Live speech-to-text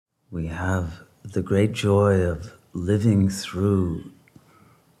we have the great joy of living through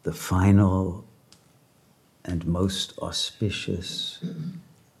the final and most auspicious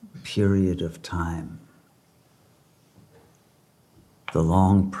period of time, the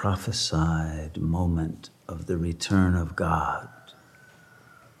long prophesied moment of the return of God,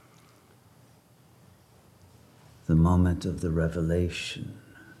 the moment of the revelation,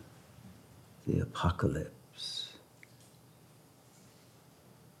 the apocalypse,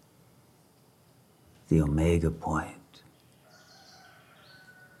 the omega point,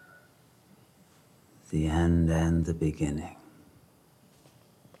 the end and the beginning.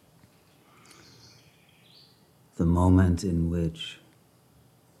 The moment in which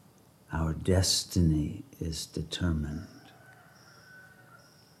our destiny is determined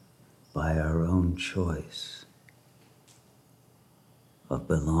by our own choice of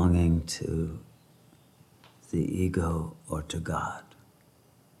belonging to the ego or to God.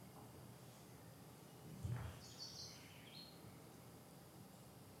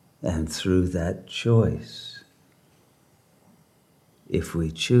 And through that choice, if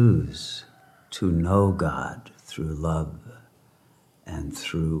we choose to know God through love and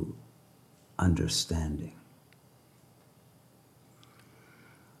through understanding,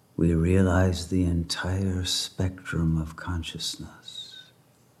 we realize the entire spectrum of consciousness,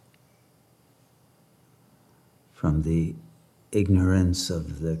 from the ignorance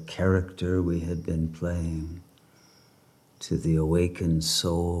of the character we had been playing to the awakened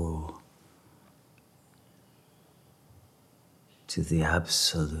soul, to the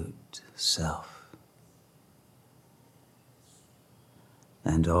absolute self,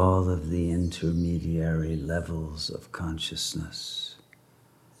 and all of the intermediary levels of consciousness,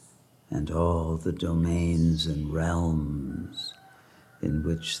 and all the domains and realms in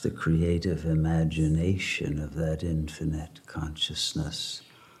which the creative imagination of that infinite consciousness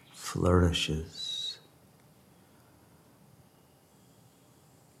flourishes.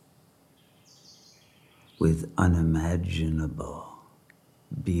 With unimaginable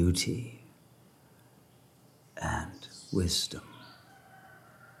beauty and wisdom.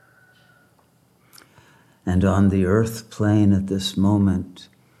 And on the earth plane at this moment,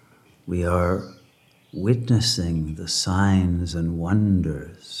 we are witnessing the signs and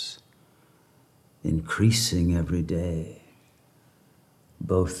wonders increasing every day,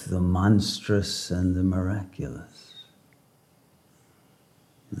 both the monstrous and the miraculous,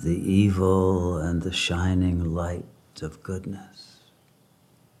 the evil and the shining light of goodness.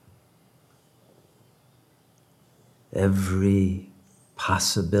 Every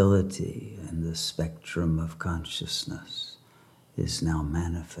possibility in the spectrum of consciousness is now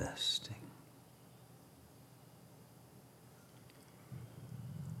manifesting.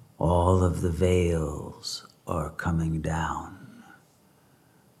 All of the veils are coming down,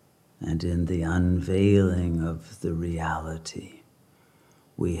 and in the unveiling of the reality,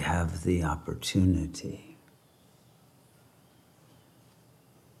 we have the opportunity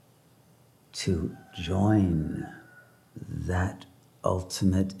to join that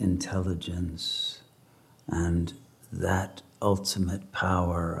ultimate intelligence and that ultimate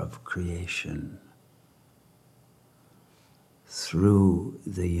power of creation through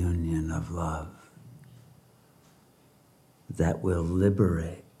the union of love that will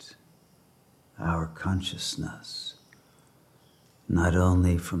liberate our consciousness not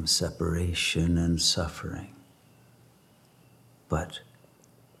only from separation and suffering, but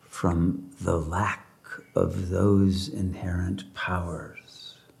from the lack of those inherent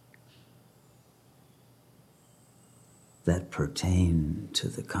powers that pertain to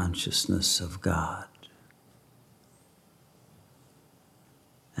the consciousness of God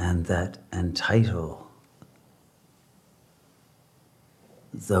and that entitle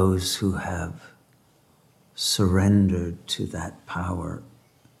those who have surrendered to that power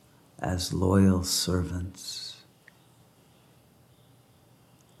as loyal servants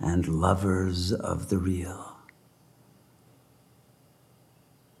and lovers of the real.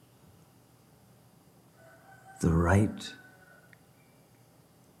 The right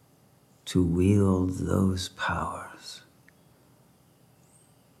to wield those powers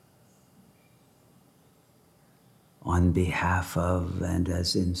on behalf of and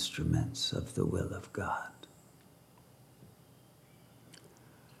as instruments of the will of God.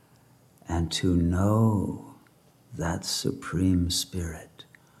 And to know that Supreme Spirit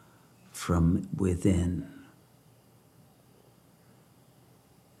from within,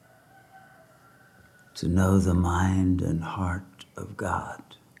 to know the mind and heart of God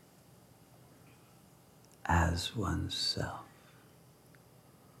as oneself.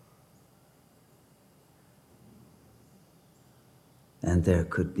 And there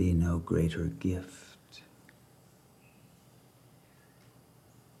could be no greater gift.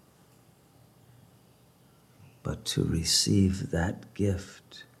 But to receive that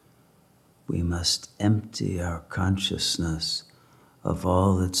gift, we must empty our consciousness of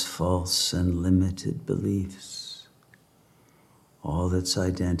all its false and limited beliefs, all its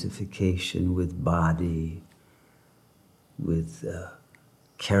identification with body, with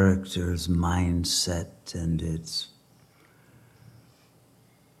character's mindset and its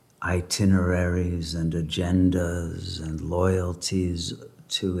itineraries and agendas and loyalties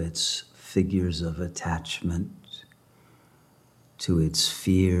to its figures of attachment, to its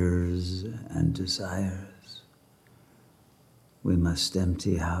fears and desires. We must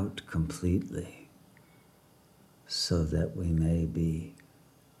empty out completely so that we may be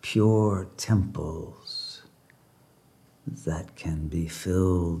pure temples that can be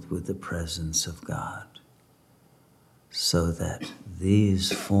filled with the presence of God, so that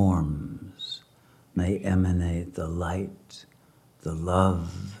these forms may emanate the light, the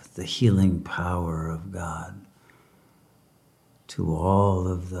love, the healing power of God to all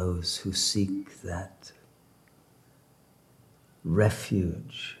of those who seek that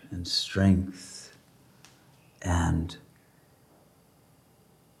refuge and strength and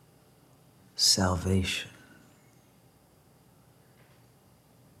salvation.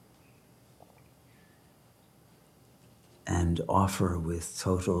 And offer with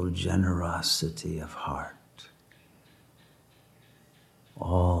total generosity of heart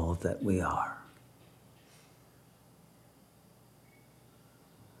all that we are,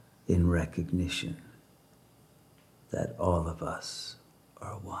 in recognition that all of us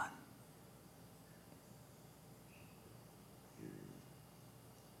are one.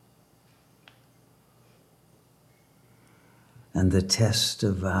 And the test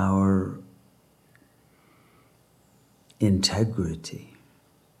of our integrity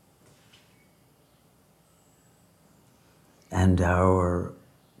and our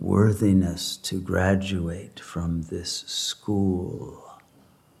worthiness to graduate from this school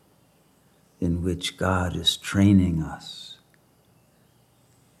in which God is training us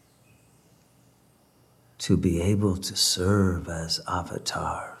to be able to serve as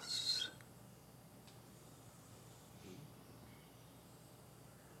avatars.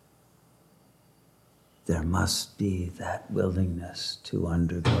 There must be that willingness to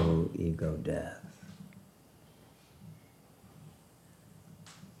undergo ego death.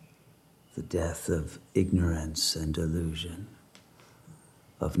 The death of ignorance and illusion,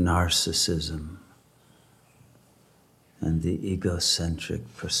 of narcissism and the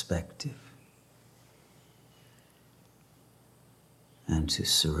egocentric perspective, and to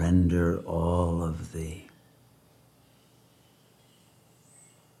surrender all of the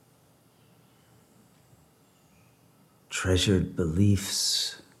treasured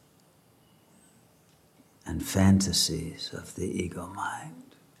beliefs and fantasies of the ego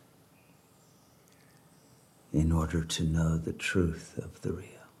mind in order to know the truth of the real.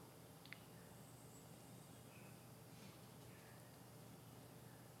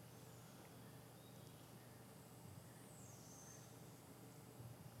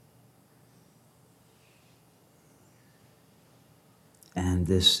 And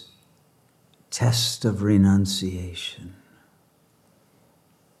this test of renunciation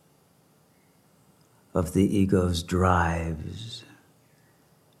of the ego's drives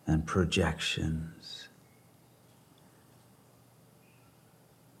and projections,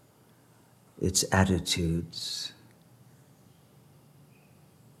 its attitudes,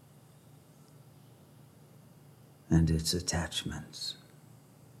 and its attachments.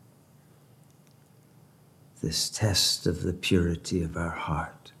 This test of the purity of our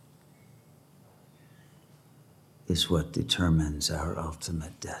heart is what determines our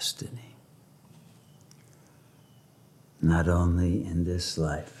ultimate destiny. Not only in this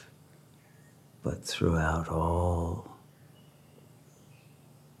life, but throughout all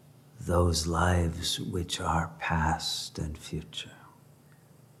those lives which are past and future.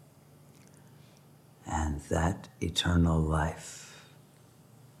 And that eternal life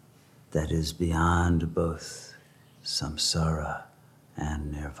that is beyond both samsara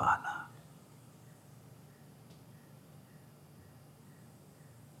and nirvana.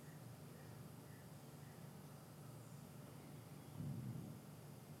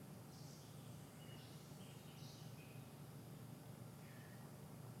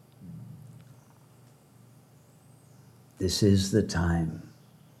 This is the time,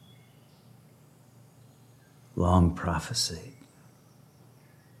 long prophesied,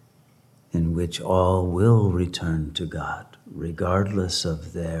 in which all will return to God, regardless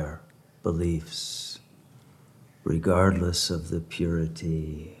of their beliefs regardless of the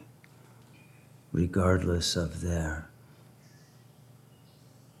purity, regardless of their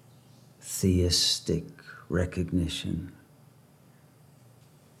theistic recognition.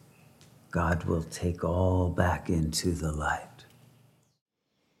 God will take all back into the light.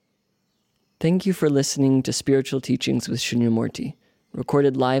 Thank you for listening to Spiritual Teachings with Shunyamurti,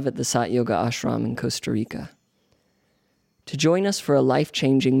 recorded live at the Sat Yoga Ashram in Costa Rica. To join us for a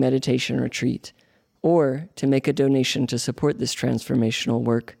life-changing meditation retreat, or to make a donation to support this transformational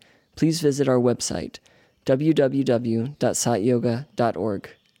work, please visit our website, www.satyoga.org.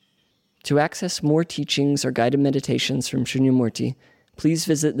 To access more teachings or guided meditations from Shunyamurti, please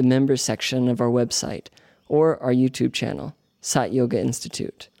visit the members section of our website or our YouTube channel, Sat Yoga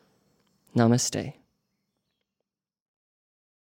Institute. Namaste.